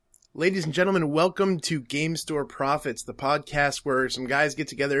Ladies and gentlemen, welcome to Game Store Profits, the podcast where some guys get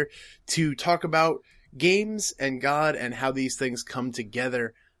together to talk about games and God and how these things come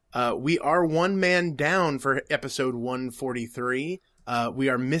together. We are one man down for episode 143. We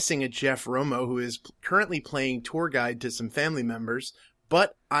are missing a Jeff Romo, who is currently playing tour guide to some family members.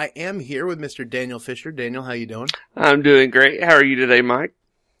 But I am here with Mr. Daniel Fisher. Daniel, how you doing? I'm doing great. How are you today, Mike?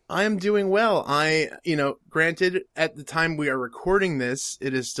 I am doing well. Granted, at the time we are recording this,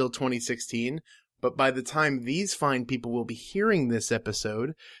 it is still 2016, but by the time these fine people will be hearing this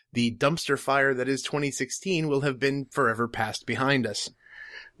episode, the dumpster fire that is 2016 will have been forever passed behind us.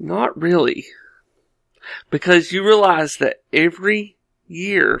 Not really. Because you realize that every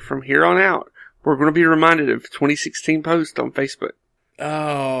year from here on out, we're going to be reminded of 2016 posts on Facebook.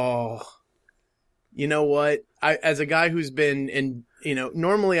 Oh, you know what? As a guy who's been in,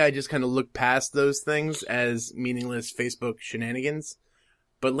 normally I just kind of look past those things as meaningless Facebook shenanigans.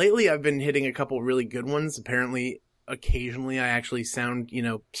 But lately I've been hitting a couple really good ones. Apparently, occasionally I actually sound,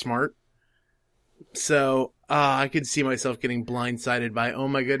 smart. So, I could see myself getting blindsided by, oh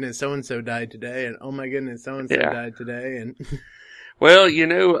my goodness, so-and-so died today. And oh my goodness, so-and-so died today. And well,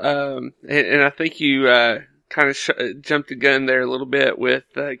 and I think you kind of jumped the gun there a little bit with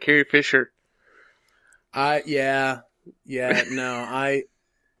Carrie Fisher. I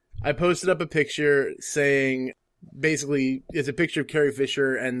posted up a picture saying, basically, it's a picture of Carrie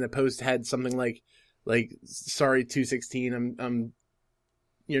Fisher, and the post had something like, sorry, 216,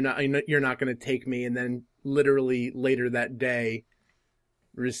 you're not going to take me. And then literally later that day,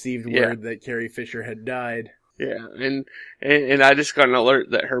 received word that Carrie Fisher had died. Yeah. And I just got an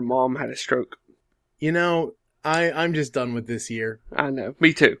alert that her mom had a stroke. I'm just done with this year. I know.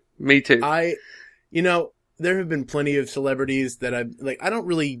 Me too. There have been plenty of celebrities that I don't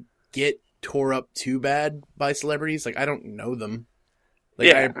really get tore up too bad by celebrities. I don't know them.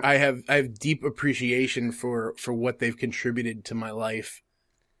 I have deep appreciation for what they've contributed to my life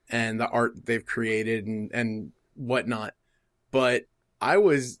and the art they've created and whatnot. But I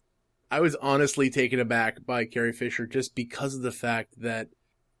was honestly taken aback by Carrie Fisher just because of the fact that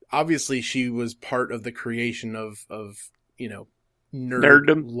obviously she was part of the creation of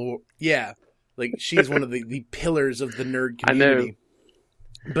nerddom. Lore. Yeah. She's one of the pillars of the nerd community.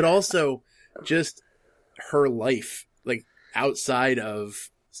 I know. But also just her life, outside of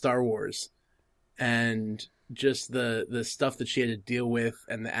Star Wars, and just the stuff that she had to deal with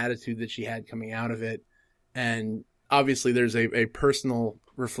and the attitude that she had coming out of it. And obviously there's a personal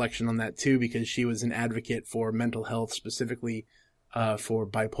reflection on that too, because she was an advocate for mental health, specifically for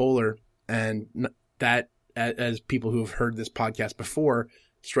bipolar. And that, as people who have heard this podcast before,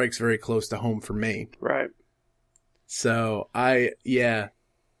 strikes very close to home for me. Right. So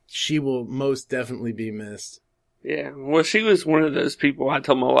she will most definitely be missed. Yeah. Well, she was one of those people. I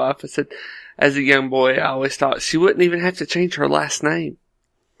told my wife, I said, as a young boy, I always thought she wouldn't even have to change her last name.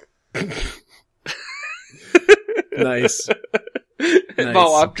 Nice. My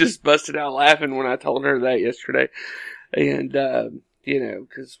wife just busted out laughing when I told her that yesterday. And,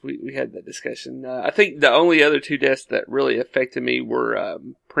 because we had that discussion. I think the only other two deaths that really affected me were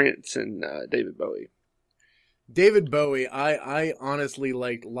Prince and David Bowie. David Bowie, I honestly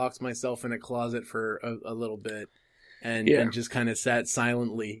locked myself in a closet for a little bit and just kind of sat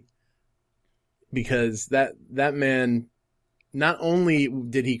silently, because that man, not only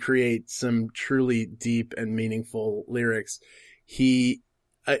did he create some truly deep and meaningful lyrics, he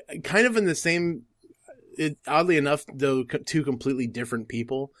kind of in the same. Oddly enough, though, two completely different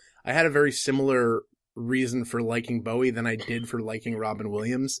people. I had a very similar reason for liking Bowie than I did for liking Robin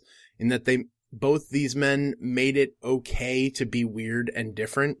Williams, in that both these men made it okay to be weird and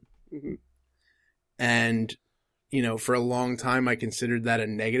different. Mm-hmm. And, for a long time, I considered that a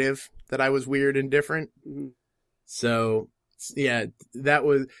negative, that I was weird and different. Mm-hmm. So, yeah, there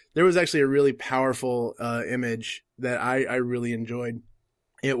was actually a really powerful image that I really enjoyed.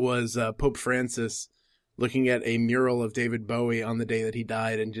 It was Pope Francis looking at a mural of David Bowie on the day that he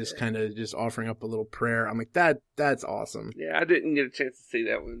died and just kind of just offering up a little prayer. I'm like, that's awesome. Yeah, I didn't get a chance to see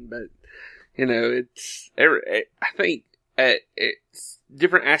that one, but, I think it's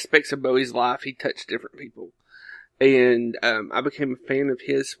different aspects of Bowie's life. He touched different people. And I became a fan of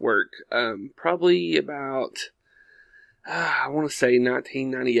his work probably about, I want to say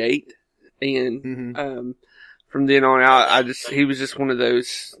 1998. And from then on out, he was just one of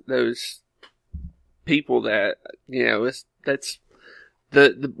those people that, that's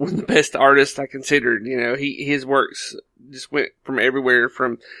one of the best artists I considered. His works just went from everywhere,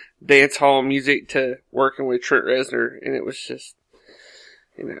 from dance hall music to working with Trent Reznor, and it was just,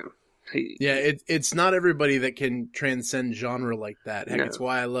 It's not everybody that can transcend genre like that. Heck, No. it's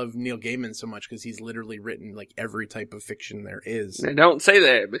why I love Neil Gaiman so much, because he's literally written like every type of fiction there is. Now, don't say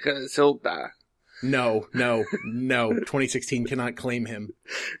that because he'll die. No. 2016 cannot claim him.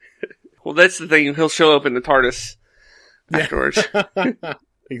 Well, that's the thing. He'll show up in the TARDIS afterwards.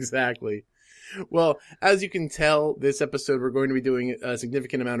 Exactly. Well, as you can tell, this episode we're going to be doing a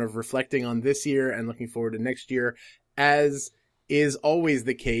significant amount of reflecting on this year and looking forward to next year, as is always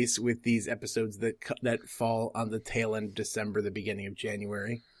the case with these episodes that fall on the tail end of December, the beginning of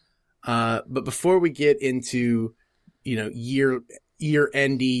January. But before we get into,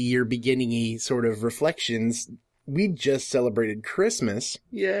 year-endy, year-beginning-y sort of reflections, we just celebrated Christmas.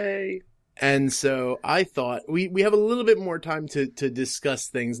 Yay. And so I thought we have a little bit more time to discuss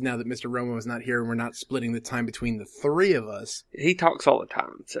things now that Mr. Romo is not here and we're not splitting the time between the three of us. He talks all the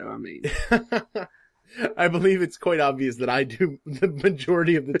time, so I mean. I believe it's quite obvious that I do the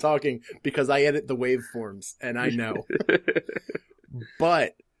majority of the talking because I edit the waveforms, and I know.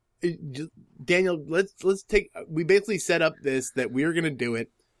 But Daniel, let's take. We basically set up that we are going to do it.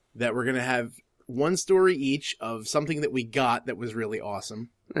 That we're going to have one story each of something that we got that was really awesome,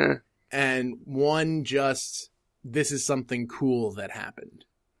 and one just this is something cool that happened.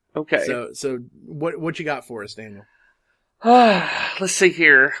 Okay. So what you got for us, Daniel? Let's see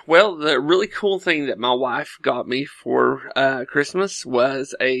here. Well, the really cool thing that my wife got me for Christmas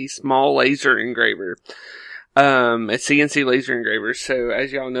was a small laser engraver. A CNC laser engraver. So,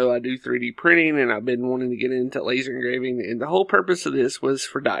 as y'all know, I do 3D printing, and I've been wanting to get into laser engraving, and the whole purpose of this was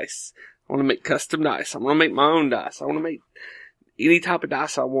for dice. I want to make custom dice. I want to make my own dice. I want to make any type of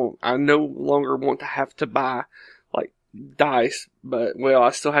dice I want. I no longer want to have to buy, dice, but, well, I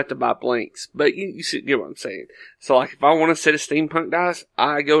still have to buy blanks, but you get what I'm saying. So, if I want a set of steampunk dice,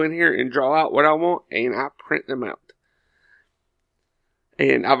 I go in here and draw out what I want, and I print them out.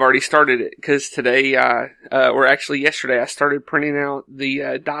 And I've already started it, because today, or actually yesterday, I started printing out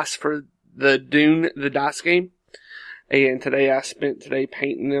the dice for the Dune, the dice game. And today I spent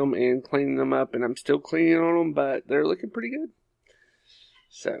painting them and cleaning them up, and I'm still cleaning on them, but they're looking pretty good.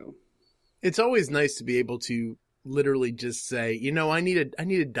 So. It's always nice to be able to literally just say, I need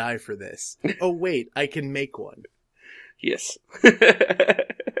a die for this. Oh wait, I can make one. Yes. It's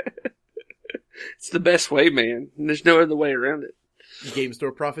the best way, man. There's no other way around it. Game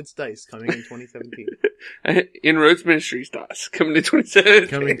Store Profits Dice coming in 2017. Inroads Ministries Dice coming in 2017.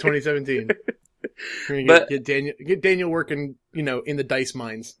 Coming in 2017. Get Daniel working, in the dice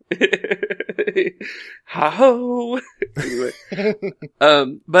mines. Ha-ho! Anyway.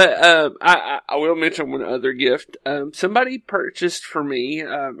 I will mention one other gift. Somebody purchased for me,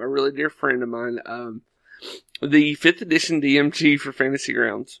 a really dear friend of mine, the 5th edition DMG for Fantasy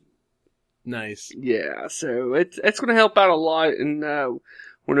Grounds. Nice. Yeah, so it's going to help out a lot in,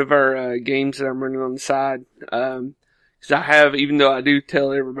 one of our, games that I'm running on the side. Cause I have, even though I do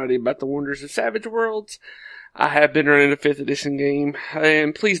tell everybody about the wonders of Savage Worlds, I have been running a 5th edition game,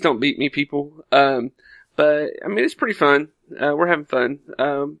 and please don't beat me, people. But, I mean, it's pretty fun. We're having fun.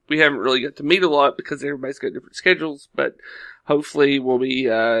 We haven't really got to meet a lot because everybody's got different schedules, but hopefully we'll be,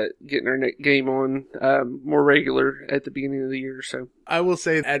 getting our next game on, more regular at the beginning of the year, so. I will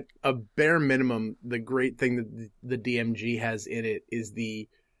say at a bare minimum, the great thing that the DMG has in it is the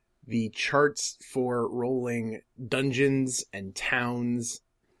charts for rolling dungeons and towns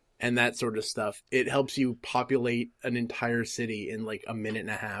and that sort of stuff. It helps you populate an entire city in a minute and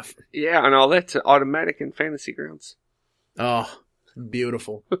a half. Yeah, and all that's automatic in Fantasy Grounds. Oh,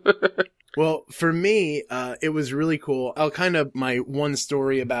 beautiful. Well, for me, it was really cool. My one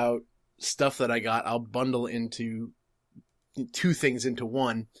story about stuff that I got, I'll bundle into two things into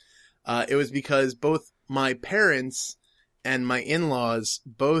one. It was because both my parents and my in-laws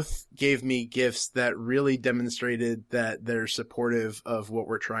both gave me gifts that really demonstrated that they're supportive of what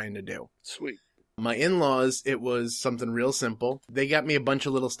we're trying to do. Sweet. My in-laws, it was something real simple. They got me a bunch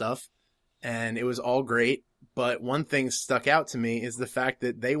of little stuff, and it was all great. But one thing stuck out to me is the fact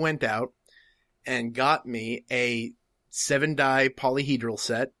that they went out and got me a 7-die polyhedral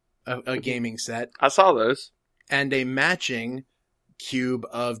set, a gaming set. I saw those. And a matching cube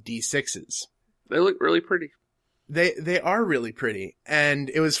of D6s. They look really pretty. They are really pretty. And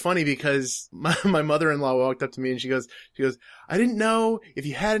it was funny because my mother-in-law walked up to me and she goes, I didn't know if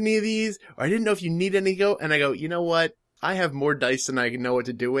you had any of these, or I didn't know if you need any go. And I go, you know what? I have more dice than I know what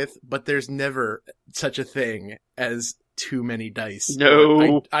to do with, but there's never such a thing as too many dice.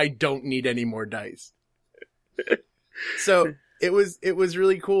 No. I don't need any more dice. So it was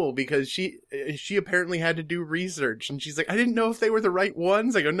really cool because she apparently had to do research and she's like, I didn't know if they were the right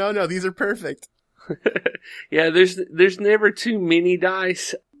ones. I go, no, these are perfect. Yeah, there's never too many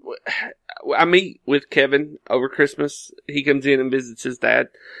dice. I meet with Kevin over Christmas. He comes in and visits his dad.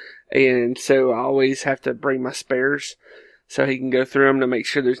 And so I always have to bring my spares so he can go through them to make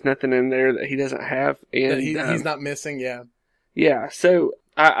sure there's nothing in there that he doesn't have. And he's not missing, yeah. Yeah, so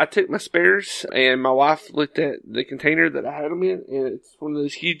I took my spares, and my wife looked at the container that I had them in, and it's one of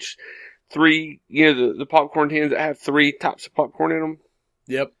those huge 3, the popcorn tins that have 3 types of popcorn in them.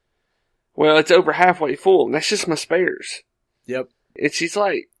 Yep. Well, it's over halfway full, and that's just my spares. Yep. And she's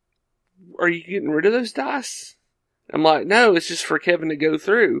like, are you getting rid of those dice? I'm like, no, it's just for Kevin to go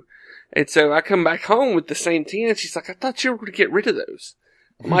through. And so I come back home with the same 10. She's like, I thought you were going to get rid of those.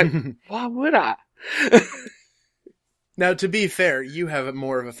 I'm like, why would I? Now, to be fair, you have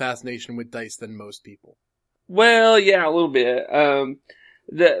more of a fascination with dice than most people. Well, yeah, a little bit.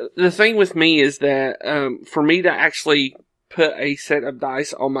 The thing with me is that for me to actually put a set of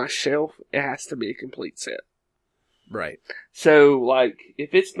dice on my shelf, it has to be a complete set. Right. So, like,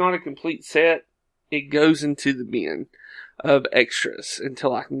 if it's not a complete set, it goes into the bin of extras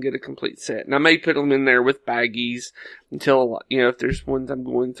until I can get a complete set. And I may put them in there with baggies until, if there's ones I'm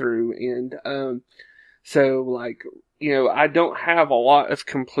going through. And so, like, I don't have a lot of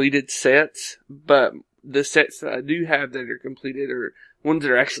completed sets, but the sets that I do have that are completed are ones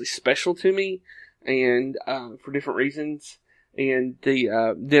that are actually special to me and for different reasons. And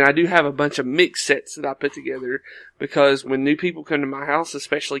then I do have a bunch of mixed sets that I put together because when new people come to my house,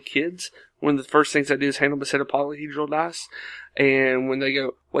 especially kids, one of the first things I do is hand them a set of polyhedral dice. And when they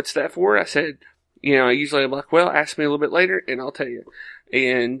go, what's that for? I said, usually I'm like, well, ask me a little bit later and I'll tell you.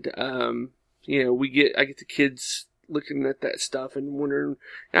 And, I get the kids looking at that stuff and wondering,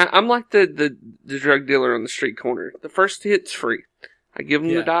 I'm like the drug dealer on the street corner. The first hit's free. I give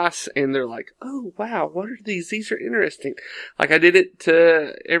them the dice, and they're like, oh, wow, what are these? These are interesting. Like, I did it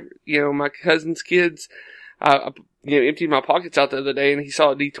to, my cousin's kids. I emptied my pockets out the other day, and he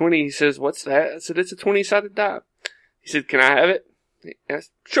saw a D20. He says, what's that? I said, it's a 20-sided die. He said, can I have it? Yes,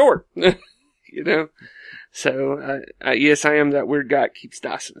 sure. So, yes, I am that weird guy that keeps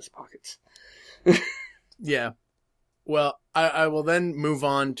dice in his pockets. Yeah. Well, I will then move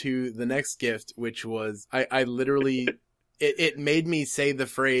on to the next gift, which was, I literally... It made me say the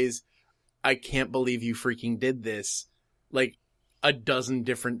phrase, I can't believe you freaking did this, like a dozen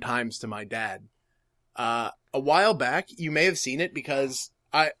different times to my dad. A while back, you may have seen it because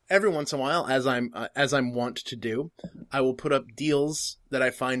every once in a while, as I'm wont to do, I will put up deals that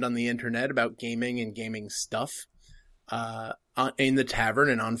I find on the internet about gaming and gaming stuff, in the tavern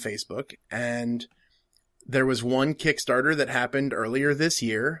and on Facebook. And there was one Kickstarter that happened earlier this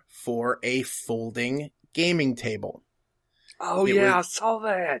year for a folding gaming table. Oh, I saw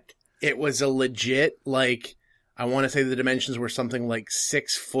that. It was a legit, I want to say the dimensions were something like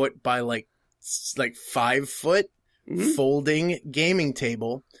 6 foot by like 5 foot folding gaming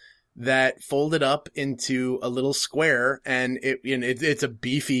table that folded up into a little square. And it's a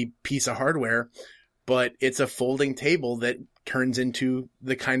beefy piece of hardware, but it's a folding table that turns into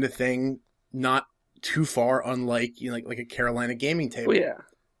the kind of thing not too far unlike, like a Carolina gaming table. Oh, yeah.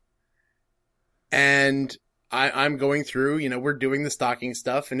 And I'm going through, we're doing the stocking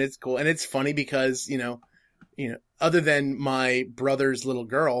stuff and it's cool. And it's funny because, other than my brother's little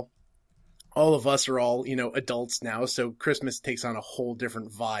girl, all of us are all, adults now. So Christmas takes on a whole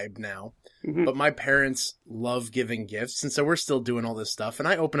different vibe now. Mm-hmm. But my parents love giving gifts. And so we're still doing all this stuff. And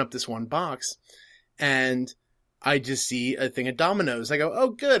I open up this one box and I just see a thing of Dominoes. I go, oh,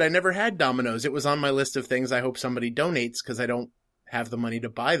 good. I never had Dominoes. It was on my list of things I hope somebody donates because I don't have the money to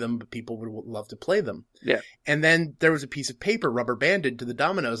buy them, but people would love to play them. Yeah. And then there was a piece of paper rubber banded to the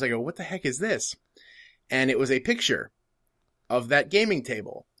Dominoes. I go, what the heck is this? And it was a picture of that gaming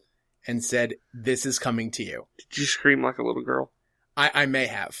table and said, this is coming to you. Did you scream like a little girl? I may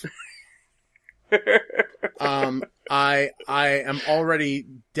have. I am already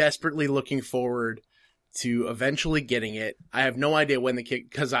desperately looking forward to eventually getting it. I have no idea when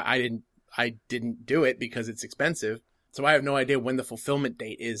because I didn't do it because it's expensive. So I have no idea when the fulfillment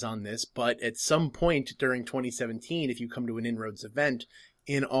date is on this, but at some point during 2017, if you come to an Inroads event,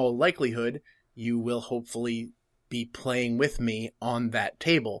 in all likelihood, you will hopefully be playing with me on that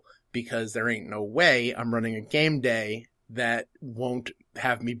table, because there ain't no way I'm running a game day that won't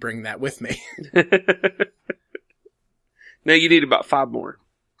have me bring that with me. No, you need about 5 more.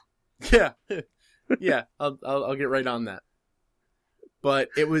 Yeah. Yeah, I'll get right on that. But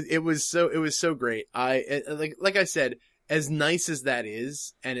it was so great. Like I said, as nice as that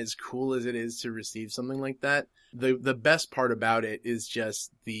is, and as cool as it is to receive something like that, the best part about it is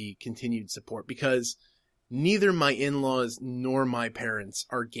just the continued support, because neither my in-laws nor my parents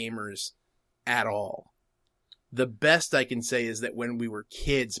are gamers at all. the best I can say is that when we were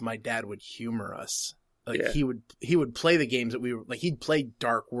kids, my dad would humor us. Like he would play the games that we were like, he'd play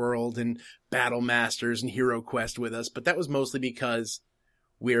Dark World and Battle Masters and Hero Quest with us, but that was mostly because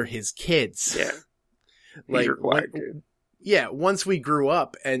we're his kids. Yeah. Like, he's required to. Yeah, once we grew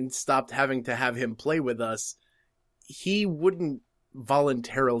up and stopped having to have him play with us, he wouldn't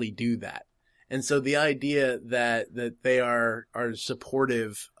voluntarily do that. And so the idea that they are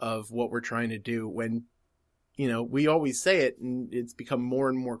supportive of what we're trying to do, when, you know, we always say it, and it's become more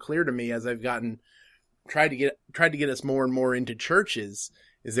and more clear to me as I've tried to get us more and more into churches,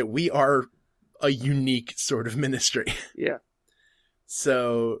 is that we are a unique sort of ministry. Yeah.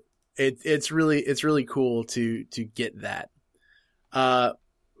 So it's really cool to get that.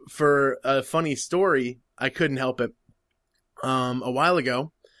 For a funny story, I couldn't help it. A while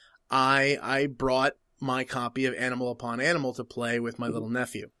ago, I brought my copy of Animal Upon Animal to play with my little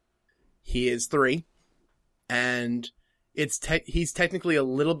nephew. He is 3, and he's technically a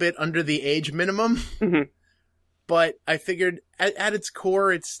little bit under the age minimum, but I figured at its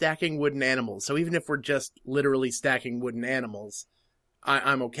core, it's stacking wooden animals. So even if we're just literally stacking wooden animals,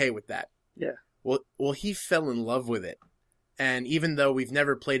 I'm okay with that. Yeah. Well, he fell in love with it. And even though we've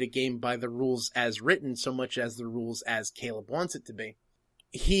never played a game by the rules as written so much as the rules as Caleb wants it to be,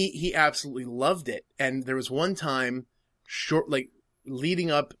 he absolutely loved it. And there was one time leading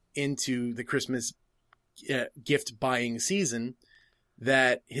up into the Christmas gift buying season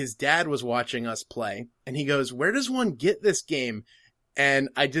that his dad was watching us play, and he goes, "Where does one get this game?" And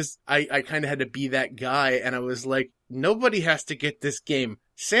I kind of had to be that guy, and I was like, nobody has to get this game.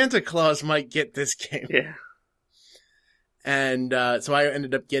 Santa Claus might get this game. Yeah. And so I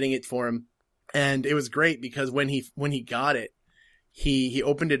ended up getting it for him, and it was great because when he got it, he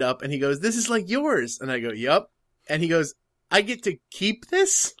opened it up and he goes, "This is like yours." And I go, "Yup." And he goes, "I get to keep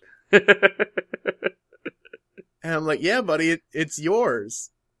this?" And I'm like, "Yeah, buddy, it's yours."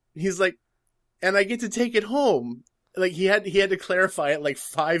 He's like, "And I get to take it home." Like he had to clarify it like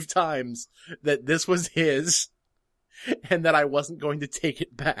 5 times that this was his and that I wasn't going to take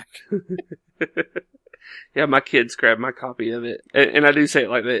it back. Yeah, my kids grabbed my copy of it. And I do say it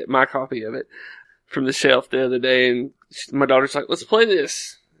like that, my copy of it, from the shelf the other day. And my daughter's like, "Let's play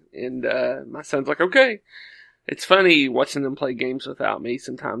this." And my son's like, "Okay." It's funny watching them play games without me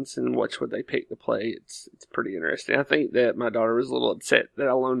sometimes and watch what they pick to play. It's pretty interesting. I think that my daughter was a little upset that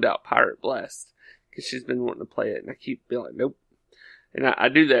I loaned out Pirate Blast because she's been wanting to play it. And I keep being like, "Nope." And I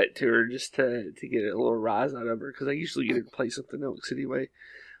do that to her just to get a little rise out of her because I usually get her to play something else anyway.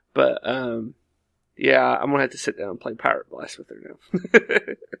 But, yeah, I'm going to have to sit down and play Pirate Blast with her now.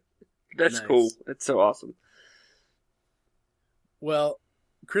 That's nice. Cool. That's so awesome. Well,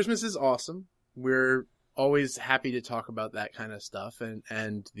 Christmas is awesome. We're always happy to talk about that kind of stuff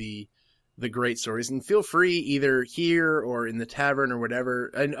and the great stories. And feel free either here or in the tavern or whatever.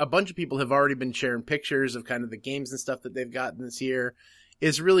 And a bunch of people have already been sharing pictures of kind of the games and stuff that they've gotten this year.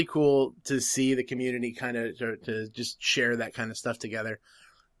 It's really cool to see the community kind of to just share that kind of stuff together.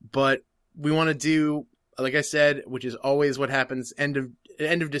 But we want to do, like I said, which is always what happens, end of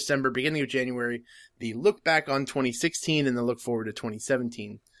December, beginning of January, the look back on 2016 and the look forward to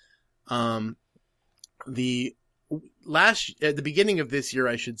 2017. At the beginning of this year,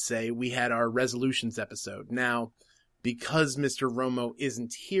 I should say, we had our resolutions episode. Now, because Mr. Romo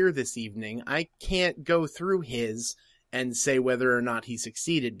isn't here this evening, I can't go through his and say whether or not he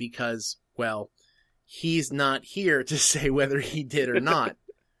succeeded because, well, he's not here to say whether he did or not.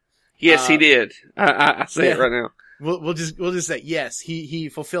 Yes, he did. I say it right now. We'll just say yes. He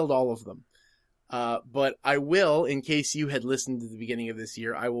fulfilled all of them. But I will, in case you had listened to the beginning of this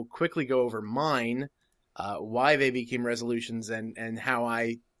year, I will quickly go over mine, why they became resolutions, and how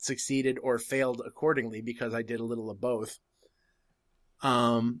I succeeded or failed accordingly because I did a little of both.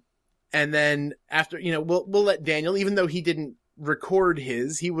 And then after, we'll let Daniel, even though he didn't record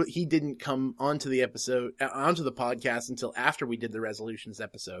his, he didn't come onto the podcast until after we did the resolutions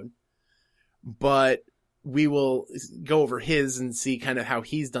episode. But we will go over his and see kind of how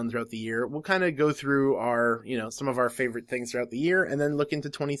he's done throughout the year. We'll kind of go through our, some of our favorite things throughout the year and then look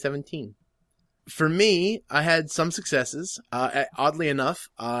into 2017. For me, I had some successes. Oddly enough,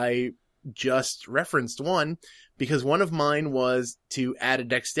 I just referenced one because one of mine was to add a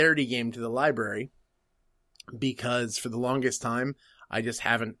dexterity game to the library because for the longest time, I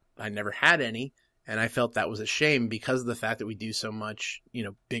never had any. And I felt that was a shame because of the fact that we do so much,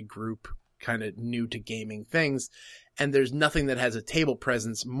 big group kind of new to gaming things, and there's nothing that has a table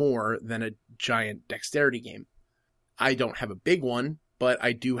presence more than a giant dexterity game. I don't have a big one, but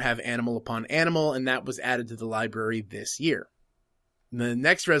I do have Animal Upon Animal, and that was added to the library this year. The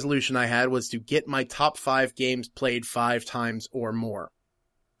next resolution I had was to get my top 5 games played 5 times or more.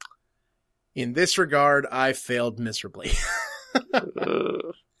 In this regard, I failed miserably.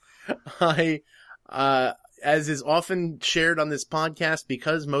 As is often shared on this podcast,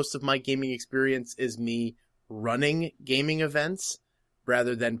 because most of my gaming experience is me running gaming events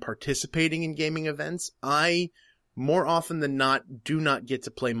rather than participating in gaming events, I, more often than not, do not get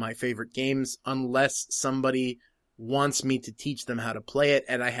to play my favorite games unless somebody wants me to teach them how to play it,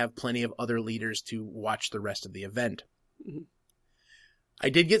 and I have plenty of other leaders to watch the rest of the event. Mm-hmm. I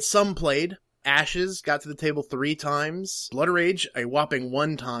did get some played. Ashes got to the table 3 times. Blood Rage, a whopping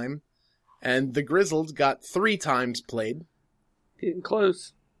 1 time. And the Grizzled got 3 times played. Getting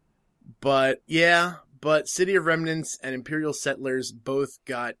close. But City of Remnants and Imperial Settlers both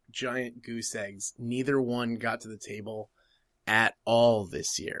got giant goose eggs. Neither one got to the table at all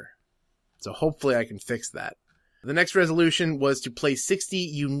this year. So hopefully I can fix that. The next resolution was to play 60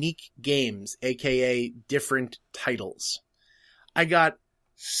 unique games, aka different titles. I got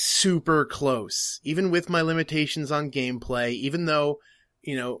super close, even with my limitations on gameplay, even though,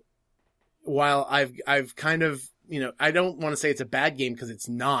 while I've kind of, I don't want to say it's a bad game because it's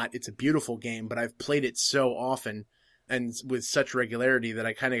not. It's a beautiful game, but I've played it so often and with such regularity that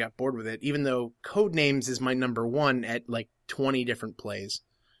I kind of got bored with it, even though Codenames is my number 1 at like 20 different plays.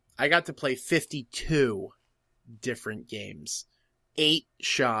 I got to play 52 different games, 8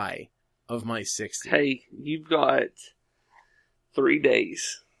 shy of my 60. Hey, you've got 3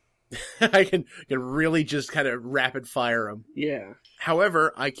 days. I can really just kind of rapid fire them. Yeah.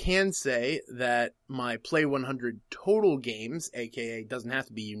 However, I can say that my Play 100 total games, aka doesn't have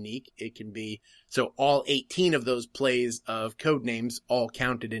to be unique, it can be, so all 18 of those plays of Codenames all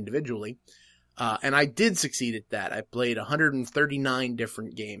counted individually. And I did succeed at that. I played 139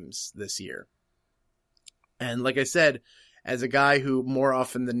 different games this year. And like I said, as a guy who more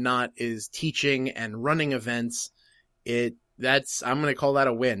often than not is teaching and running events, I'm going to call that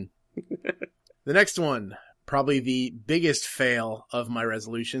a win. The next one, probably the biggest fail of my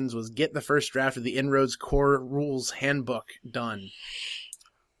resolutions, was get the first draft of the Inroads Core Rules Handbook done.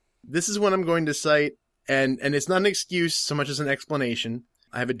 This is what I'm going to cite, and it's not an excuse so much as an explanation.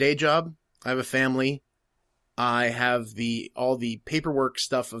 I have a day job. I have a family. I have all the paperwork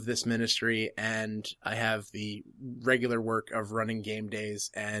stuff of this ministry, and I have the regular work of running game days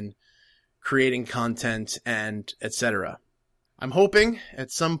and creating content and etc. I'm hoping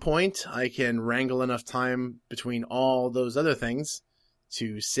at some point I can wrangle enough time between all those other things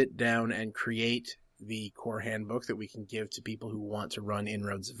to sit down and create the core handbook that we can give to people who want to run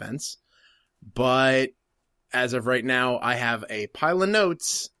Inroads events. But as of right now, I have a pile of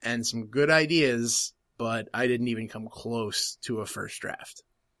notes and some good ideas, but I didn't even come close to a first draft.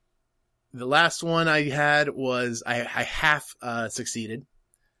 The last one I had was I half succeeded.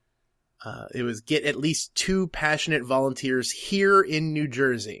 It was get at least 2 passionate volunteers here in New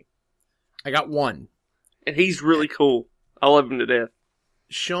Jersey. I got 1. And he's really cool. I love him to death.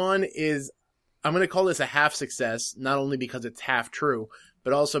 Sean is, I'm going to call this a half success, not only because it's half true,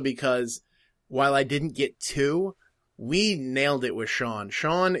 but also because while I didn't get 2, we nailed it with Sean.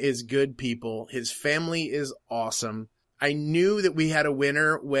 Sean is good people. His family is awesome. I knew that we had a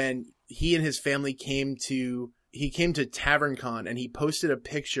winner when he and his family came to TavernCon, and he posted a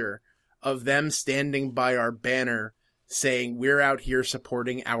picture of them standing by our banner saying, "We're out here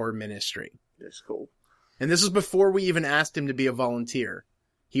supporting our ministry." That's cool. And this was before we even asked him to be a volunteer.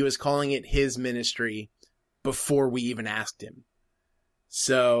 He was calling it his ministry before we even asked him.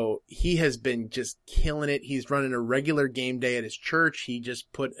 So he has been just killing it. He's running a regular game day at his church. He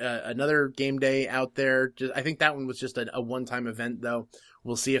just put another game day out there. I think that one was just a one-time event, though.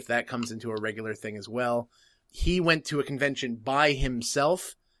 We'll see if that comes into a regular thing as well. He went to a convention by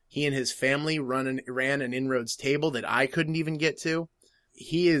himself. He and his family ran an Inroads table that I couldn't even get to.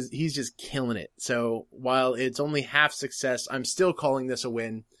 He's just killing it. So while it's only half success, I'm still calling this a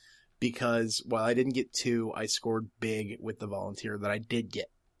win because while I didn't get 2, I scored big with the volunteer that I did get.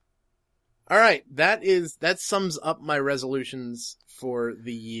 All right, that sums up my resolutions for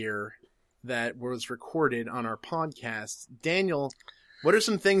the year that was recorded on our podcast. Daniel, what are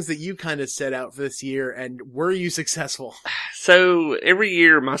some things that you kind of set out for this year, and were you successful? So every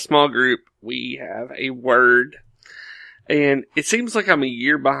year, my small group, we have a word, and it seems like I'm a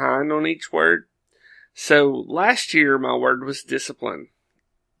year behind on each word. So last year, my word was discipline.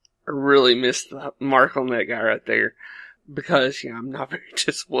 I really missed the mark on that guy right there because, I'm not very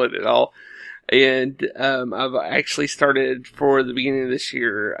disciplined at all. And I've actually started for the beginning of this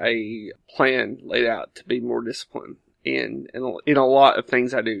year a plan laid out to be more disciplined. in a lot of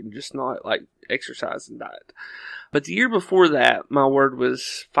things I do, just not like exercise and diet. But the year before that, my word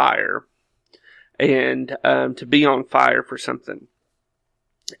was fire, and to be on fire for something.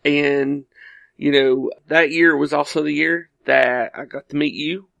 And that year was also the year that I got to meet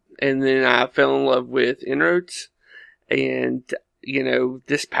you, and then I fell in love with Inroads. And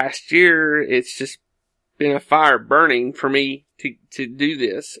this past year, it's just been a fire burning for me to do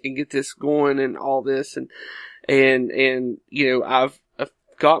this and get this going and all this, and I've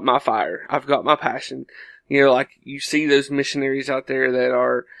got my fire, I've got my passion. Like you see those missionaries out there that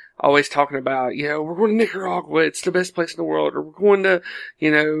are always talking about, we're going to Nicaragua, it's the best place in the world, or we're going to,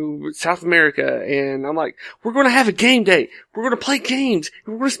 South America, and I'm like, we're going to have a game day, we're going to play games,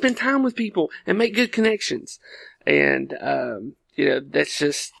 we're going to spend time with people and make good connections. And, that's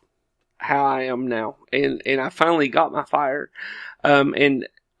just how I am now. And I finally got my fire. And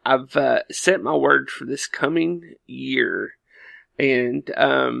I've, set my word for this coming year. And,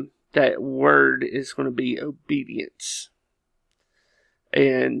 that word is going to be obedience.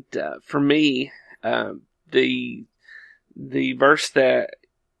 And, for me, the verse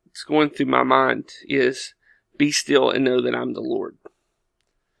that's going through my mind is, be still and know that I'm the Lord.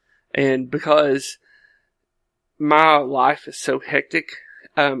 And because my life is so hectic,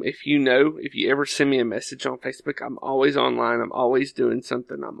 if you ever send me a message on Facebook, I'm always online, I'm always doing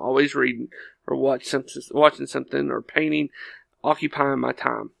something, I'm always reading or watching something or painting, occupying my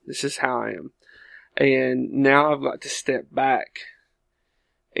time. This is how I am. And now I've got to step back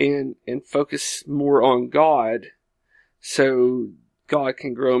and focus more on God, so God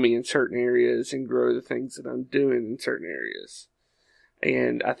can grow me in certain areas and grow the things that I'm doing in certain areas.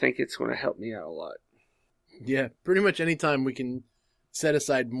 And I think it's going to help me out a lot. Yeah, pretty much anytime we can set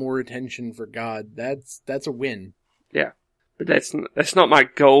aside more attention for God, that's a win. Yeah, but that's not my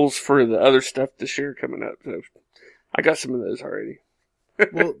goals for the other stuff this year coming up. So I got some of those already.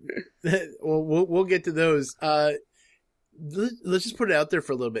 well, we'll get to those. Let's just put it out there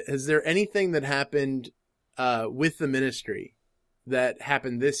for a little bit. Is there anything that happened with the ministry that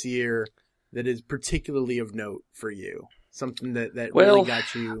happened this year that is particularly of note for you? Something that really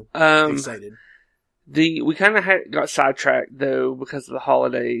got you excited? We kind of got sidetracked though because of the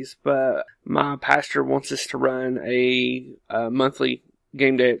holidays, but my pastor wants us to run a monthly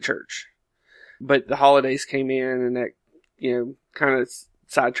game day at church. But the holidays came in, and that kind of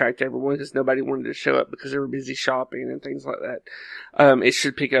sidetracked everyone because nobody wanted to show up because they were busy shopping and things like that. It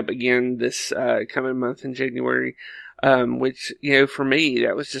should pick up again this coming month in January, which for me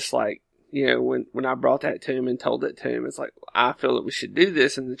that was just like when I brought that to him and told it to him, it's like, I feel that we should do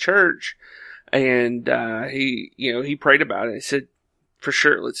this in the church. And, he prayed about it. He said, for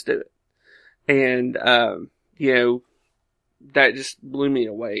sure, let's do it. And, that just blew me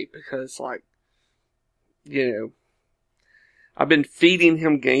away because I've been feeding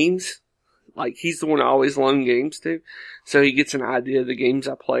him games. Like, he's the one I always loan games to. So he gets an idea of the games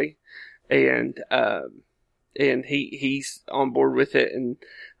I play. And he's on board with it, and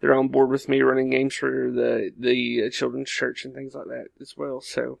they're on board with me running games for the children's church and things like that as well.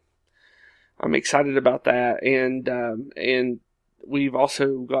 So I'm excited about that. And we've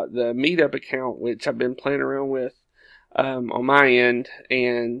also got the Meetup account, which I've been playing around with, on my end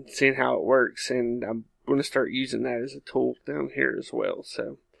and seeing how it works. And I'm going to start using that as a tool down here as well.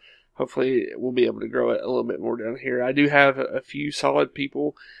 So hopefully we'll be able to grow it a little bit more down here. I do have a few solid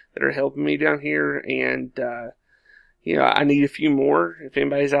people that are helping me down here. And, I need a few more. If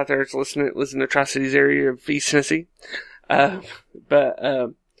anybody's out there that's listening to Tri-Cities area of East Tennessee.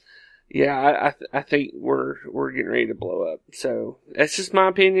 Yeah, I think we're getting ready to blow up. So that's just my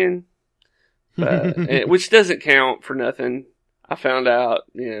opinion, but which doesn't count for nothing. I found out,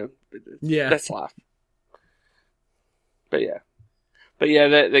 yeah, that's life. But yeah,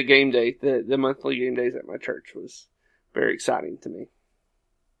 the game day, the monthly game days at my church was very exciting to me.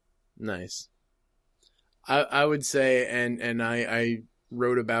 Nice. I would say, and I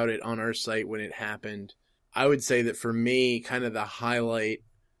wrote about it on our site when it happened. I would say that for me, kind of the highlight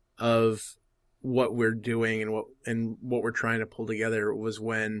of what we're doing and what we're trying to pull together was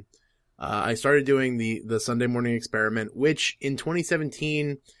when I started doing the Sunday morning experiment, which in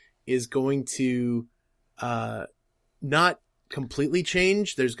 2017 is going to not completely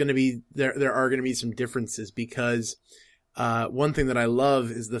change. There are going to be some differences because one thing that I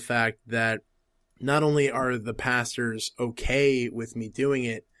love is the fact that not only are the pastors okay with me doing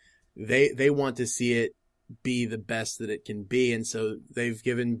it, they want to see it be the best that it can be. And so they've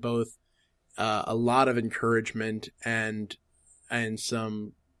given both a lot of encouragement and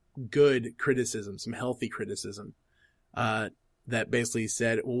some good criticism, some healthy criticism. basically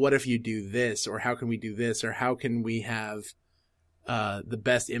said, well, what if you do this, or how can we do this, or how can we have the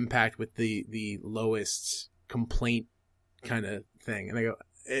best impact with the lowest complaint kind of thing. And I go,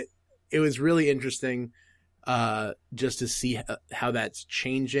 it was really interesting just to see how that's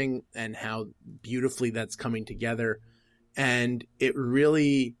changing and how beautifully that's coming together. And it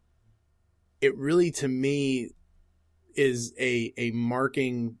really to me is a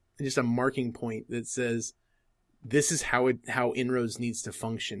marking point that says this is how Inroads needs to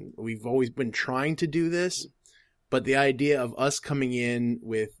function. We've always been trying to do this, but the idea of us coming in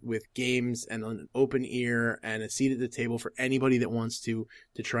with games and an open ear and a seat at the table for anybody that wants to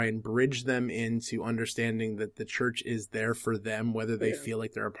try and bridge them into understanding that the church is there for them, whether they feel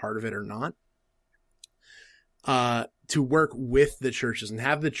like they're a part of it or not. To work with the churches and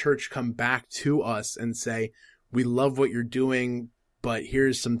have the church come back to us and say, we love what you're doing, but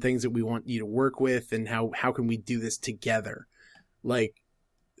here's some things that we want you to work with, and how can we do this together? Like,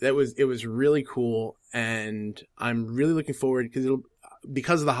 it was really cool, and I'm really looking forward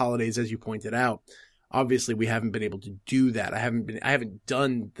because of the holidays, as you pointed out. Obviously, we haven't been able to do that. I haven't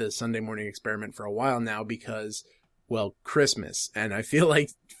done the Sunday morning experiment for a while now because, well, Christmas, and I feel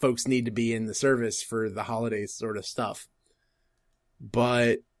like folks need to be in the service for the holidays sort of stuff.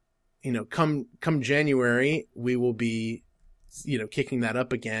 But, come January, we will be, kicking that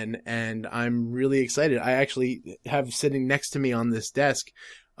up again, and I'm really excited. I actually have sitting next to me on this desk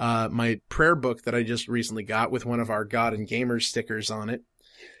my prayer book that I just recently got with one of our God and Gamers stickers on it.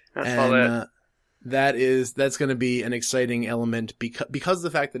 I saw that. That's going to be an exciting element because of the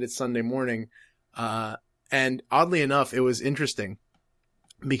fact that it's Sunday morning. And oddly enough, it was interesting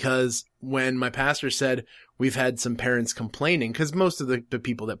because when my pastor said we've had some parents complaining, because most of the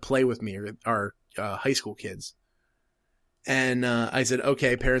people that play with me are high school kids. And I said,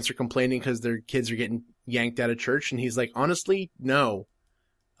 okay, parents are complaining because their kids are getting yanked out of church. And he's like, honestly, no.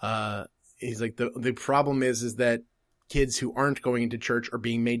 He's like, the problem is that kids who aren't going into church are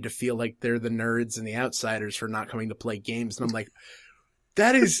being made to feel like they're the nerds and the outsiders for not coming to play games. And I'm like,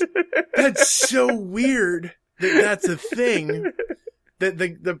 that's so weird that's a thing, that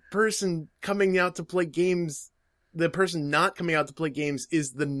the person coming out to play games, the person not coming out to play games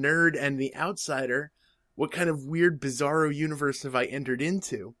is the nerd and the outsider. What kind of weird, bizarro universe have I entered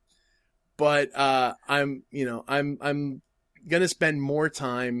into? But, I'm going to spend more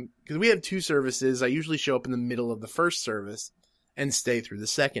time, because we have 2 services. I usually show up in the middle of the first service and stay through the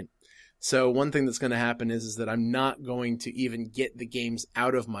second. So one thing that's going to happen is that I'm not going to even get the games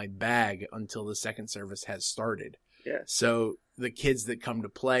out of my bag until the second service has started. Yeah. So the kids that come to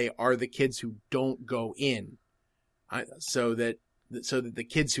play are the kids who don't go in. So that the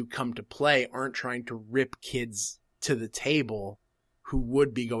kids who come to play aren't trying to rip kids to the table who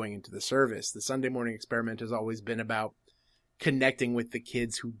would be going into the service. The Sunday morning experiment has always been about connecting with the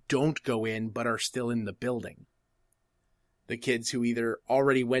kids who don't go in but are still in the building. The kids who either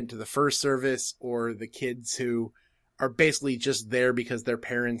already went to the first service, or the kids who are basically just there because their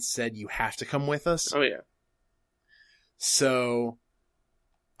parents said you have to come with us. Oh yeah. So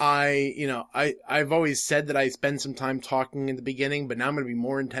I've always said that I spend some time talking in the beginning, but now I'm going to be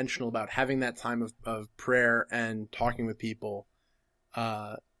more intentional about having that time of prayer and talking with people,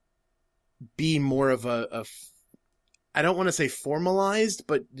 be more of I don't want to say formalized,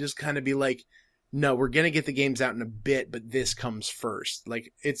 but just kind of be like, no, we're going to get the games out in a bit, but this comes first.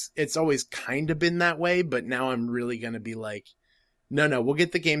 Like, it's always kind of been that way, but now I'm really going to be like, no, we'll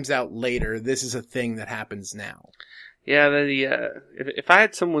get the games out later. This is a thing that happens now. Yeah, if I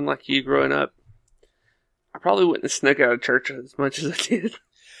had someone like you growing up, I probably wouldn't have snuck out of church as much as I did.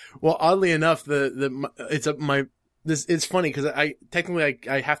 Well, oddly enough, it's funny because I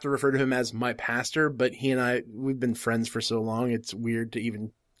have to refer to him as my pastor, but he and we've been friends for so long. It's weird to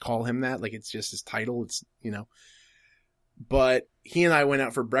even call him that. Like, it's just his title. It's, but he and I went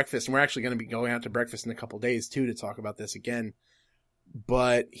out for breakfast, and we're actually going to be going out to breakfast in a couple days too, to talk about this again.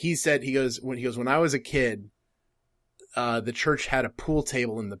 But he said, when I was a kid, the church had a pool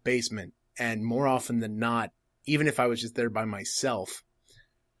table in the basement, and more often than not, even if I was just there by myself,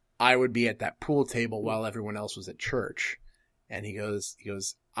 I would be at that pool table while everyone else was at church. And he goes,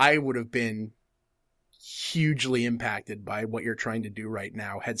 I would have been hugely impacted by what you're trying to do right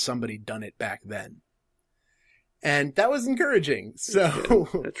now had somebody done it back then. And that was encouraging. So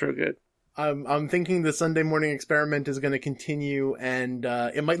that's real good. I'm thinking the Sunday morning experiment is going to continue, and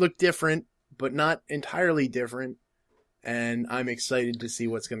it might look different, but not entirely different. And I'm excited to see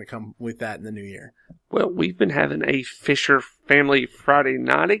what's going to come with that in the new year. Well, we've been having a Fisher Family Friday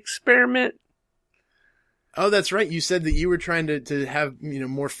night experiment. Oh, that's right. You said that you were trying to have,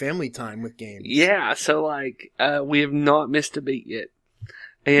 more family time with games. Yeah, so we have not missed a beat yet.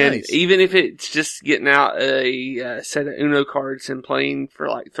 And nice. Even if it's just getting out a set of Uno cards and playing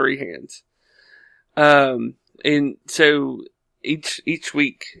for 3 hands. And so each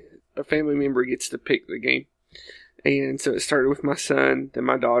week a family member gets to pick the game. And so it started with my son, then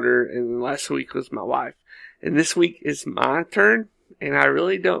my daughter, and then last week was my wife. And this week is my turn, and I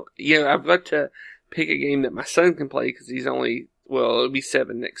really don't, I've got to pick a game that my son can play because he's it'll be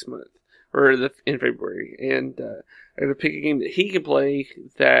 7 next month, or in February. And I got to pick a game that he can play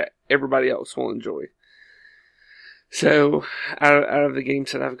that everybody else will enjoy. So, out of the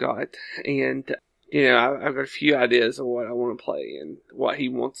games that I've got, and, I've got a few ideas of what I want to play and what he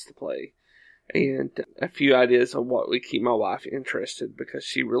wants to play. And a few ideas of what would keep my wife interested because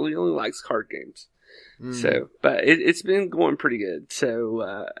she really only likes card games. So, but it's been going pretty good.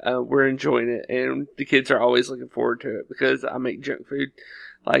 So, we're enjoying it, and the kids are always looking forward to it because I make junk food.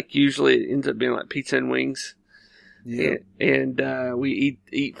 Usually it ends up being pizza and wings. Yeah. And we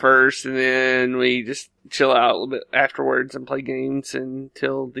eat first, and then we just chill out a little bit afterwards and play games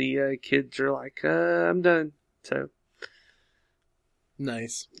until the kids are I'm done. So.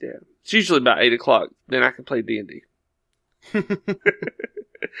 Nice. Yeah. It's usually about 8 o'clock. Then I can play D&D.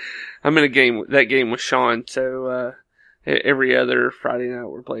 I'm in that game with Sean, so every other Friday night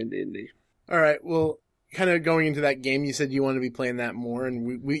we're playing D&D. All right. Well, kind of going into that game, you said you want to be playing that more,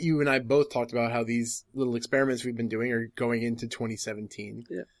 and you and I both talked about how these little experiments we've been doing are going into 2017.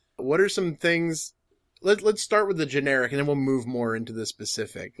 Yeah. What are some things? Let's start with the generic, and then we'll move more into the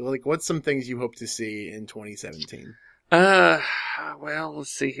specific. What's some things you hope to see in 2017? Well,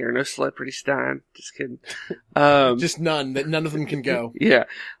 let's see here. No Celebrity Stein. Just kidding. Just none. That none of them can go. Yeah.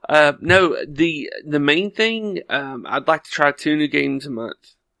 No, the main thing, I'd like to try 2 new games a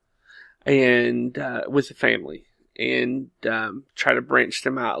month. And, with the family. And, try to branch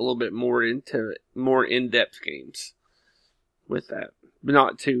them out a little bit more into more in-depth games. With that. But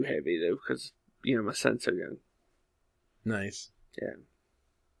not too heavy, though, because, my son's so young. Nice. Yeah.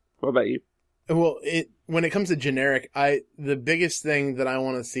 What about you? Well, when it comes to generic, the biggest thing that I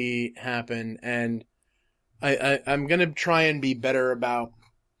want to see happen, and I'm going to try and be better about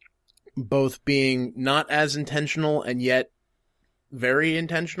both being not as intentional and yet very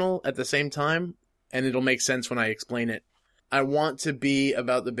intentional at the same time, and it'll make sense when I explain it. I want to be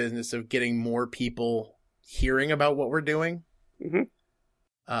about the business of getting more people hearing about what we're doing,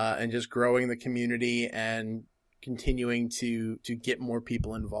 and just growing the community and continuing to get more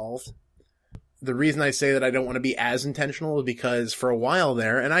people involved. The reason I say that I don't want to be as intentional is because for a while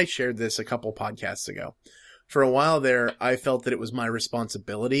there, and I shared this a couple podcasts ago, for a while there, I felt that it was my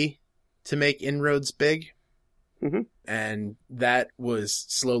responsibility to make inroads big. And that was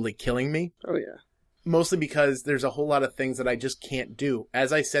slowly killing me. Oh, yeah. Mostly because there's a whole lot of things that I just can't do.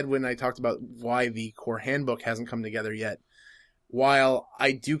 As I said when I talked about why the core handbook hasn't come together yet, while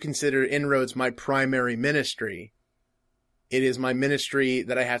I do consider inroads my primary ministry, it is my ministry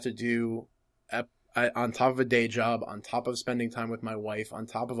that I have to do on top of a day job, on top of spending time with my wife, on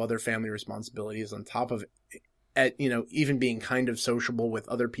top of other family responsibilities, on top of, even being kind of sociable with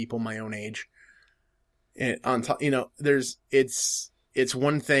other people my own age. And on top, it's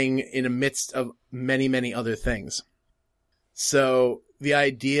one thing in the midst of many, many other things. So the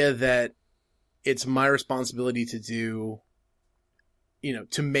idea that it's my responsibility to do,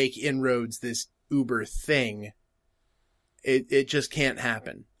 to make inroads this uber thing, it just can't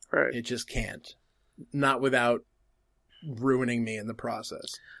happen. Right. It just can't. Not without ruining me in the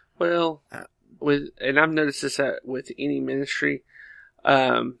process. Well, and I've noticed this with any ministry,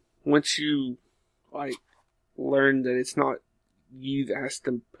 once you learn that it's not you that has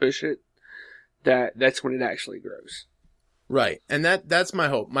to push it, that's when it actually grows. Right. And that's my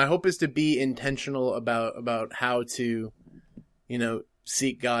hope. My hope is to be intentional about how to,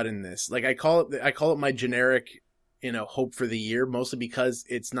 seek God in this. I call it my generic, hope for the year, mostly because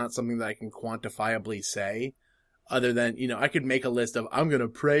it's not something that I can quantifiably say, other than, I could make a list of, I'm going to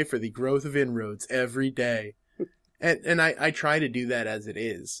pray for the growth of inroads every day. and I try to do that as it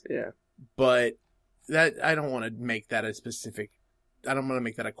is. Yeah. But that, I don't want to make that a specific, I don't want to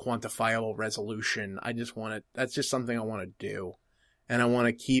make that a quantifiable resolution. That's just something I want to do. And I want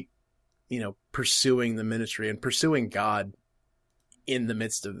to keep, pursuing the ministry and pursuing God in the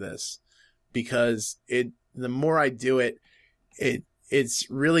midst of this, because the more I do it, it's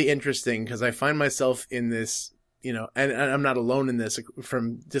really interesting because I find myself in this, and I'm not alone in this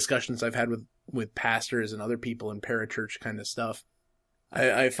from discussions I've had with pastors and other people in parachurch kind of stuff.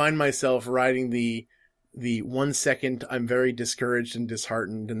 I find myself riding the the 1 second I'm very discouraged and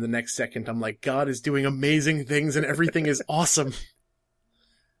disheartened, and the next second I'm like, God is doing amazing things and everything is awesome.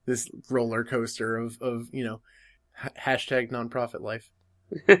 This roller coaster of hashtag nonprofit life.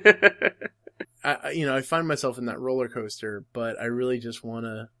 I find myself in that roller coaster, but I really just want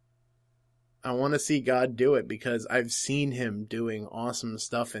to see God do it, because I've seen him doing awesome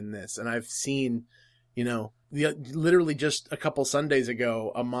stuff in this. And I've seen, literally just a couple Sundays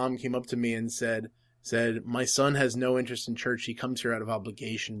ago, a mom came up to me and said, my son has no interest in church. He comes here out of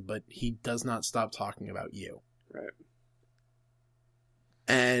obligation, but he does not stop talking about you. Right.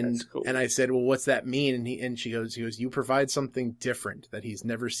 And cool. And I said, well, what's that mean? And she goes, you provide something different that he's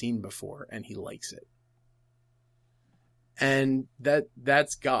never seen before, and he likes it. And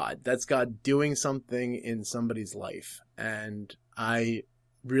that's God. That's God doing something in somebody's life. And I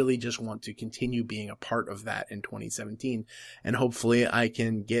really just want to continue being a part of that in 2017. And hopefully I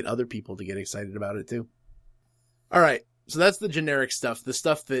can get other people to get excited about it too. All right. So that's the generic stuff. The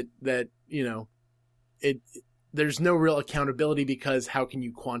stuff that there's no real accountability, because how can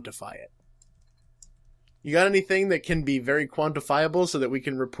you quantify it? You got anything that can be very quantifiable so that we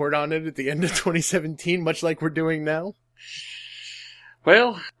can report on it at the end of 2017, much like we're doing now?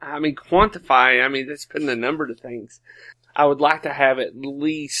 Well, quantify, that's putting a number to things. I would like to have at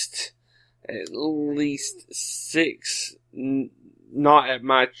least 6, not at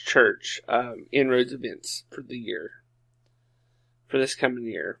my church, Inroads events for the year. For this coming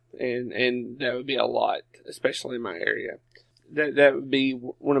year. And that would be a lot, especially in my area. That would be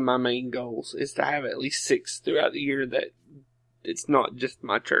one of my main goals, is to have at least 6 throughout the year that it's not just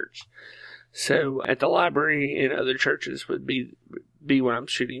my church. So at the library and other churches would be what I'm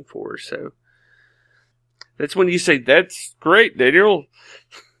shooting for. So that's when you say, that's great, Daniel.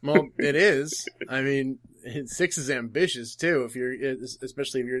 Well, it is. 6 is ambitious too,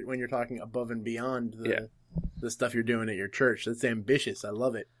 especially when you're talking above and beyond the stuff you're doing at your church. That's ambitious. I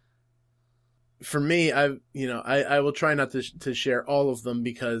love it. For me, I will try not to share all of them,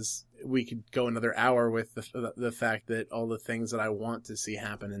 because we could go another hour with the fact that all the things that I want to see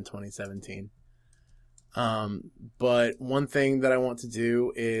happen in 2017. But one thing that I want to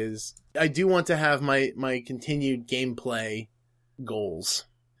do is I do want to have my continued gameplay goals,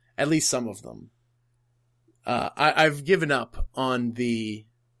 at least some of them. I've given up on the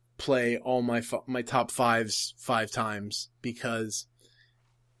play all my top 5s 5 times, because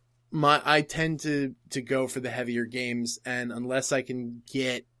I tend to go for the heavier games, and unless I can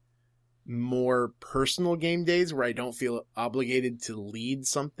get more personal game days where I don't feel obligated to lead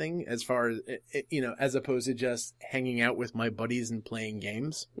something, as far as as opposed to just hanging out with my buddies and playing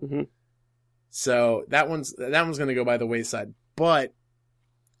games. Mm-hmm. So that one's going to go by the wayside. But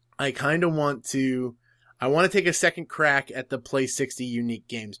I kind of want to take a second crack at the Play 60 unique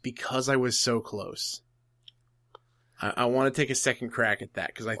games, because I was so close. I want to take a second crack at that,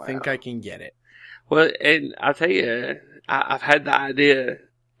 because I think I can get it. Well, and I'll tell you, I've had the idea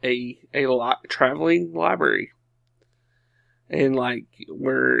a traveling library, and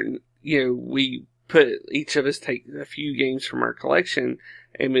where we put, each of us take a few games from our collection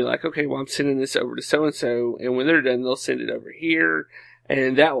and be like, okay, well, I'm sending this over to so and so, and when they're done, they'll send it over here.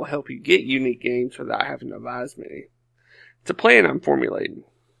 And that will help you get unique games without having to buy as many. It's a plan I'm formulating.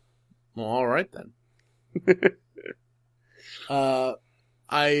 Well, all right then.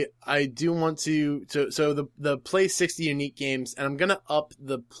 I do want to so the Play 60 unique games, and I'm gonna up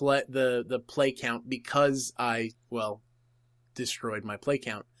the play count, because I destroyed my play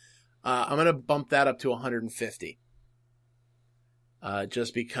count. I'm gonna bump that up to 150.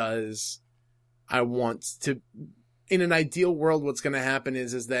 Just because I want to. In an ideal world, what's going to happen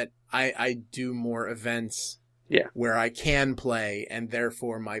is that I do more events where I can play, and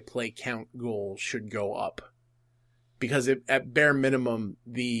therefore my play count goal should go up. Because at bare minimum,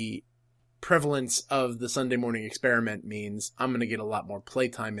 the prevalence of the Sunday morning experiment means I'm going to get a lot more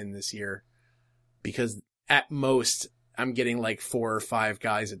playtime in this year, because at most I'm getting 4 or 5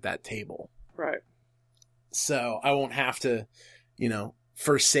 guys at that table. Right. So I won't have to,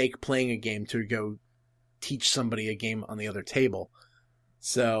 forsake playing a game to go teach somebody a game on the other table.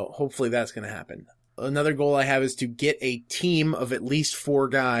 So hopefully that's going to happen. Another goal I have is to get a team of at least 4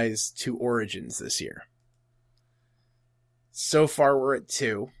 guys to Origins this year. So far we're at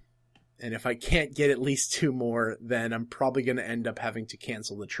 2. And if I can't get at least 2 more, then I'm probably going to end up having to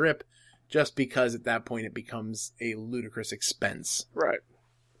cancel the trip, just because at that point it becomes a ludicrous expense. Right.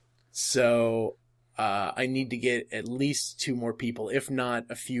 So I need to get at least 2 more people, if not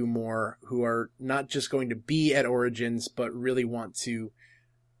a few more, who are not just going to be at Origins, but really want to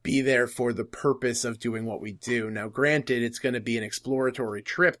be there for the purpose of doing what we do. Now, granted, it's going to be an exploratory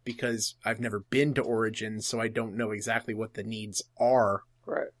trip because I've never been to Origins, so I don't know exactly what the needs are.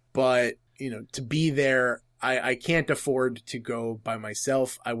 Right. But, to be there, I can't afford to go by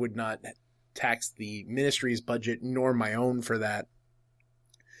myself. I would not tax the ministry's budget nor my own for that.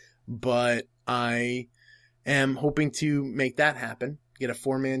 But I am hoping to make that happen, get a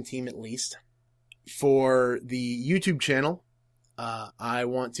 4-man team at least. For the YouTube channel, I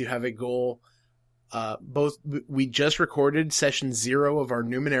want to have a goal. We just recorded session 0 of our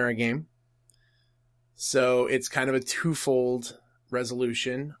Numenera game. So it's kind of a twofold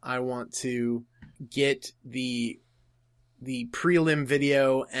resolution. I want to get the prelim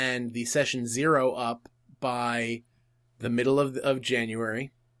video and the session 0 up by the middle of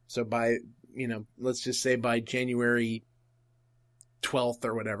January. So by, let's just say by January 12th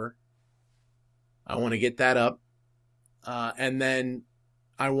or whatever. I want to get that up. And then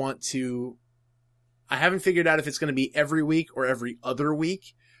I haven't figured out if it's going to be every week or every other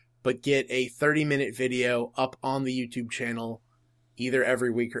week, but get a 30-minute video up on the YouTube channel either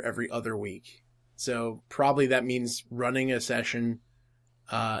every week or every other week. So probably that means running a session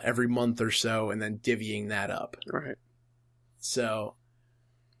every month or so and then divvying that up. Right. So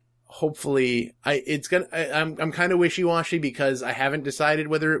hopefully I'm kind of wishy-washy because I haven't decided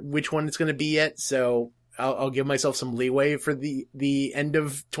which one it's going to be yet. So I'll give myself some leeway for the end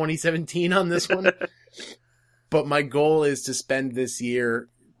of 2017 on this one. But my goal is to spend this year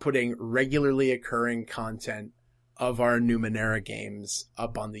putting regularly occurring content of our Numenera games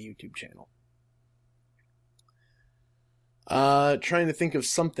up on the YouTube channel. Trying to think of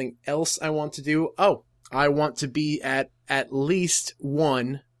something else I want to do. Oh, I want to be at least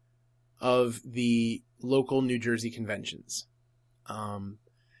one of the local New Jersey conventions.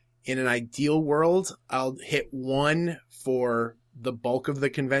 In an ideal world, I'll hit one for the bulk of the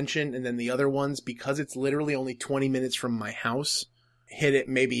convention, and then the other ones, because it's literally only 20 minutes from my house, hit it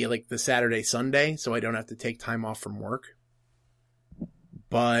maybe like the Saturday, Sunday, so I don't have to take time off from work.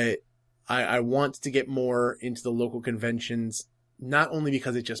 But I want to get more into the local conventions, not only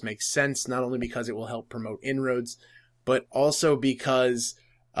because it just makes sense, not only because it will help promote inroads, but also because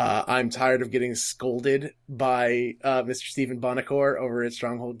I'm tired of getting scolded by Mr. Stephen Bonacore over at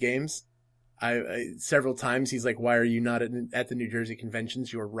Stronghold Games. I several times he's like, "Why are you not at the New Jersey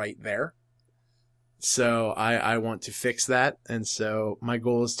conventions? You're right there." So I want to fix that, and so my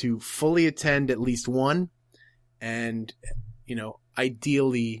goal is to fully attend at least one, and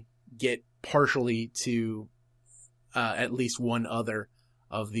ideally get partially to at least one other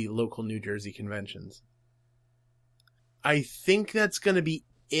of the local New Jersey conventions. I think that's going to be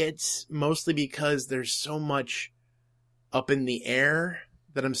it, mostly because there's so much up in the air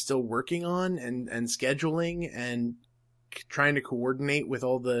that I'm still working on and scheduling and trying to coordinate with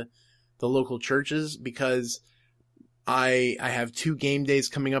all the local churches, because I have 2 game days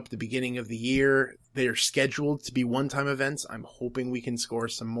coming up at the beginning of the year. They are scheduled to be one-time events. I'm hoping we can score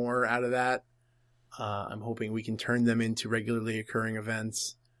some more out of that. I'm hoping we can turn them into regularly occurring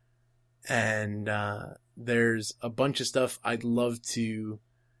events. And there's a bunch of stuff I'd love to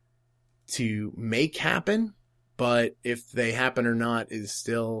make happen, but if they happen or not is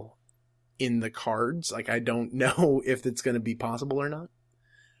still in the cards. Like, I don't know if it's going to be possible or not.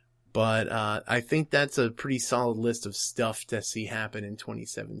 But I think that's a pretty solid list of stuff to see happen in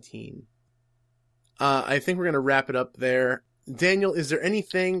 2017. I think we're going to wrap it up there. Daniel, is there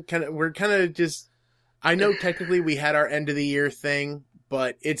anything I know technically we had our end of the year thing,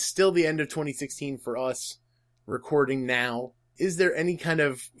 but it's still the end of 2016 for us recording now. Is there any kind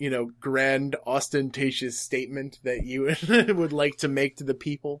of, grand ostentatious statement that you would like to make to the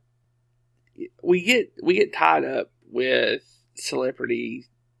people? We get tied up with celebrity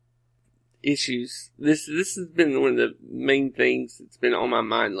issues. This has been one of the main things that's been on my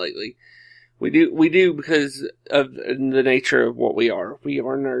mind lately. We do because of the nature of what we are. We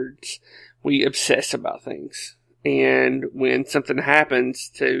are nerds. We obsess about things. And when something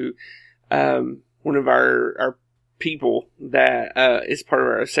happens to one of our people that is part of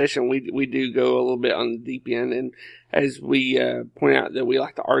our obsession, we do go a little bit on the deep end. And as we point out, that we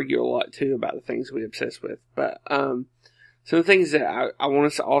like to argue a lot too about the things we obsess with. But so the things that I want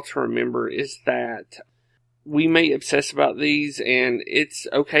us all to remember is that we may obsess about these, and it's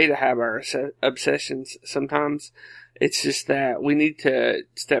okay to have our obsessions sometimes. It's just that we need to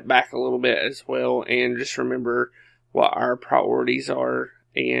step back a little bit as well and just remember what our priorities are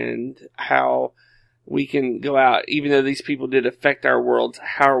and how we can go out. Even though these people did affect our worlds,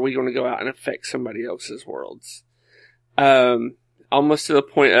 how are we going to go out and affect somebody else's worlds? Almost to the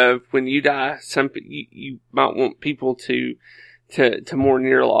point of when you die, you might want people to to mourn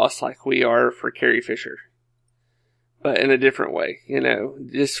your loss like we are for Carrie Fisher. But in a different way,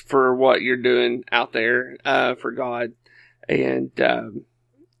 just for what you're doing out there, for God. And,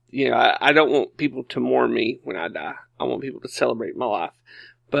 I don't want people to mourn me when I die. I want people to celebrate my life.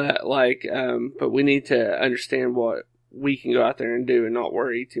 But but we need to understand what we can go out there and do and not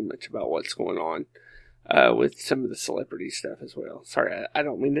worry too much about what's going on, with some of the celebrity stuff as well. Sorry, I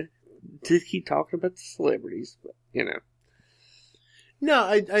don't mean to keep talking about the celebrities, but, No,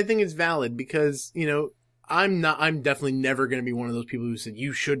 I think it's valid because, I'm definitely never going to be one of those people who said,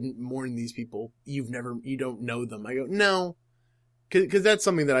 you shouldn't mourn these people. You don't know them. I go, no. Cause that's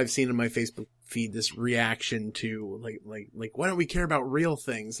something that I've seen in my Facebook feed, this reaction to like, why don't we care about real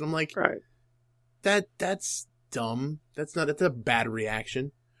things? And I'm like, right. That's dumb. That's a bad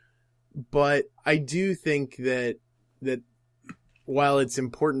reaction. But I do think that while it's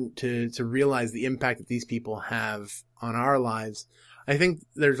important to realize the impact that these people have on our lives, I think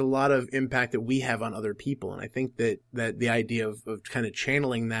there's a lot of impact that we have on other people. And I think that the idea of kind of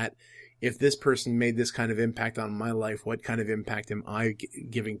channeling that, if this person made this kind of impact on my life, what kind of impact am I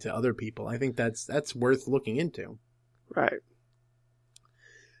giving to other people? I think that's worth looking into. Right.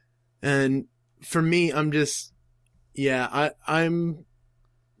 And for me, I'm just, I'm,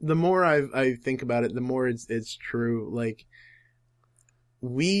 the more I think about it, the more it's true. Like,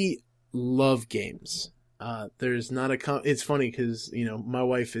 we love games. There's not it's funny because, my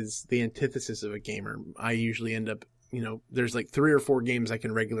wife is the antithesis of a gamer. I usually end up, there's like 3 or 4 games I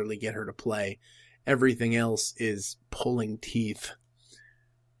can regularly get her to play. Everything else is pulling teeth.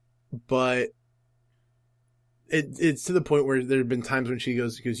 But it's to the point where there have been times when she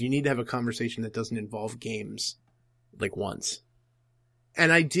goes, you need to have a conversation that doesn't involve games, like once.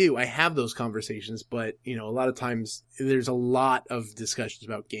 And I have those conversations, but, a lot of times there's a lot of discussions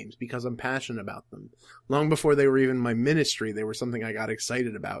about games because I'm passionate about them. Long before they were even my ministry, they were something I got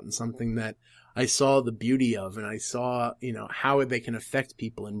excited about and something that I saw the beauty of, and I saw, how they can affect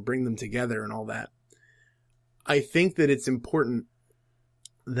people and bring them together and all that. I think that it's important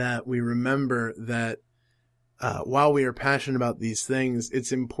that we remember that, while we are passionate about these things,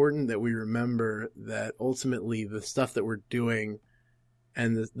 it's important that we remember that ultimately the stuff that we're doing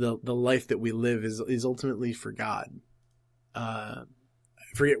and the life that we live is ultimately for God. I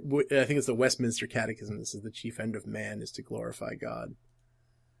think it's the Westminster Catechism. This is the chief end of man is to glorify God.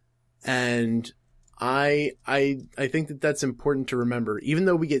 And I think that that's important to remember, even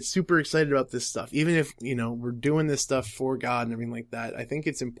though we get super excited about this stuff, even if, we're doing this stuff for God and everything like that. I think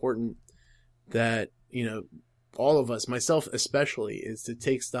it's important that, all of us, myself especially, is to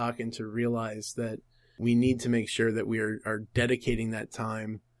take stock and to realize that we need to make sure that we are dedicating that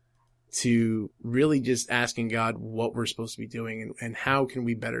time to really just asking God what we're supposed to be doing and how can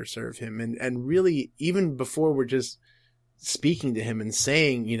we better serve him. And really, even before we're just speaking to him and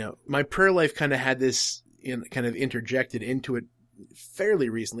saying, my prayer life kind of had this kind of interjected into it fairly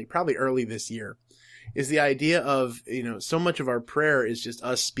recently, probably early this year, is the idea of, so much of our prayer is just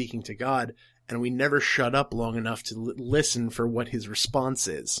us speaking to God, and we never shut up long enough to listen for what his response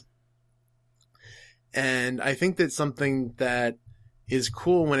is. And I think that something that is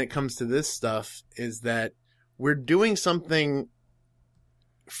cool when it comes to this stuff is that we're doing something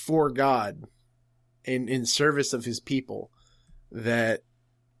for God in service of his people that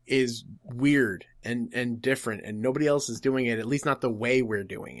is weird and different, and nobody else is doing it, at least not the way we're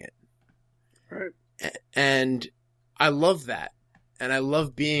doing it. Right. And I love that. And I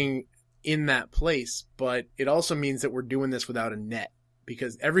love being in that place, but it also means that we're doing this without a net,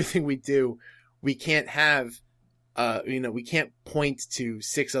 because everything we do, we can't have, we can't point to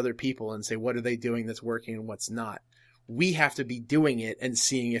 6 other people and say, what are they doing that's working and what's not? We have to be doing it and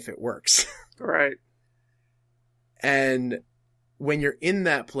seeing if it works. Right. And when you're in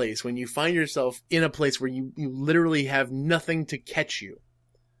that place, when you find yourself in a place where you literally have nothing to catch you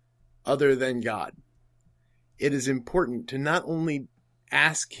other than God, it is important to not only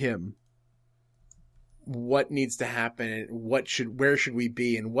ask him what needs to happen and where should we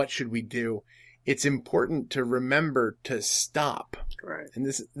be and what should we do. It's important to remember to stop. Right. And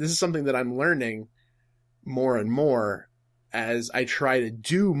this is something that I'm learning more and more as I try to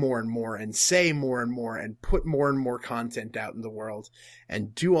do more and more and say more and more and put more and more content out in the world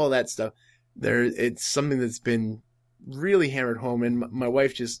and do all that stuff. It's something that's been really hammered home, and my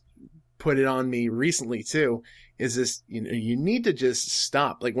wife just put it on me recently too, is this, you need to just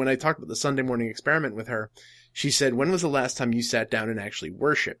stop. Like when I talked about the Sunday morning experiment with her, she said, when was the last time you sat down and actually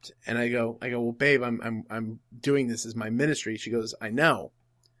worshiped? And I go, well, babe, I'm doing this as my ministry. She goes, I know.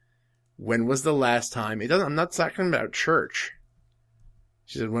 When was the last time? I'm not talking about church.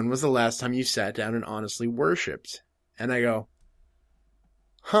 She said, when was the last time you sat down and honestly worshiped? And I go,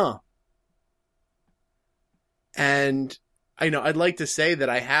 huh. And I'd like to say that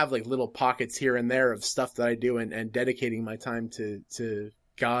I have like little pockets here and there of stuff that I do and dedicating my time to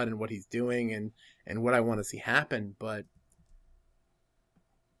God and what he's doing and what I want to see happen. But,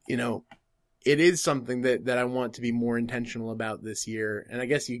 it is something that I want to be more intentional about this year. And I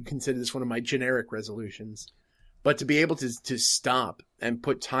guess you consider this one of my generic resolutions. But to be able to stop and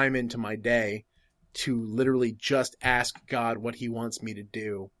put time into my day to literally just ask God what he wants me to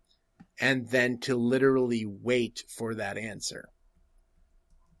do, and then to literally wait for that answer.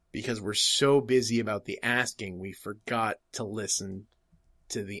 Because we're so busy about the asking, we forgot to listen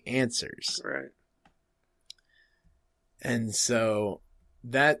to the answers. Right. And so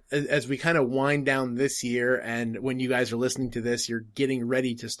that, as we kind of wind down this year, and when you guys are listening to this, you're getting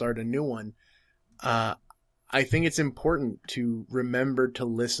ready to start a new one. I think it's important to remember to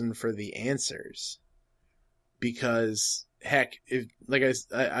listen for the answers, because heck, if like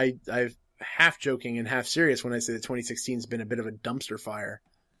I've half joking and half serious when I say that 2016 has been a bit of a dumpster fire,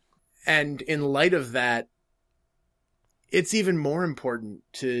 and in light of that, it's even more important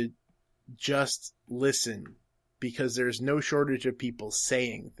to just listen, because there's no shortage of people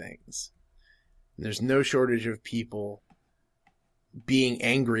saying things. There's no shortage of people being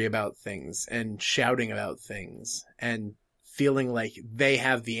angry about things and shouting about things and feeling like they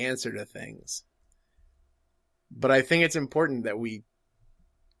have the answer to things. But I think it's important that we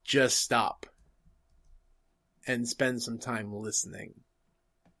just stop and spend some time listening.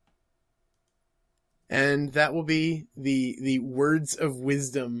 And that will be the words of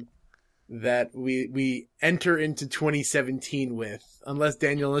wisdom that we enter into 2017 with.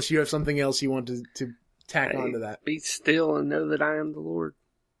 Unless you have something else you want to tack onto that. Be still and know that I am the Lord.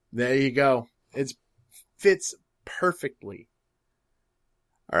 There you go. It fits perfectly.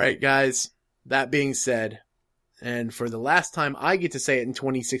 All right, guys. That being said, and for the last time I get to say it in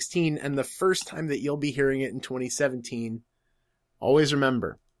 2016, and the first time that you'll be hearing it in 2017, always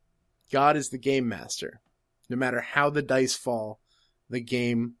remember, God is the game master. No matter how the dice fall, the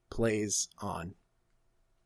game plays on.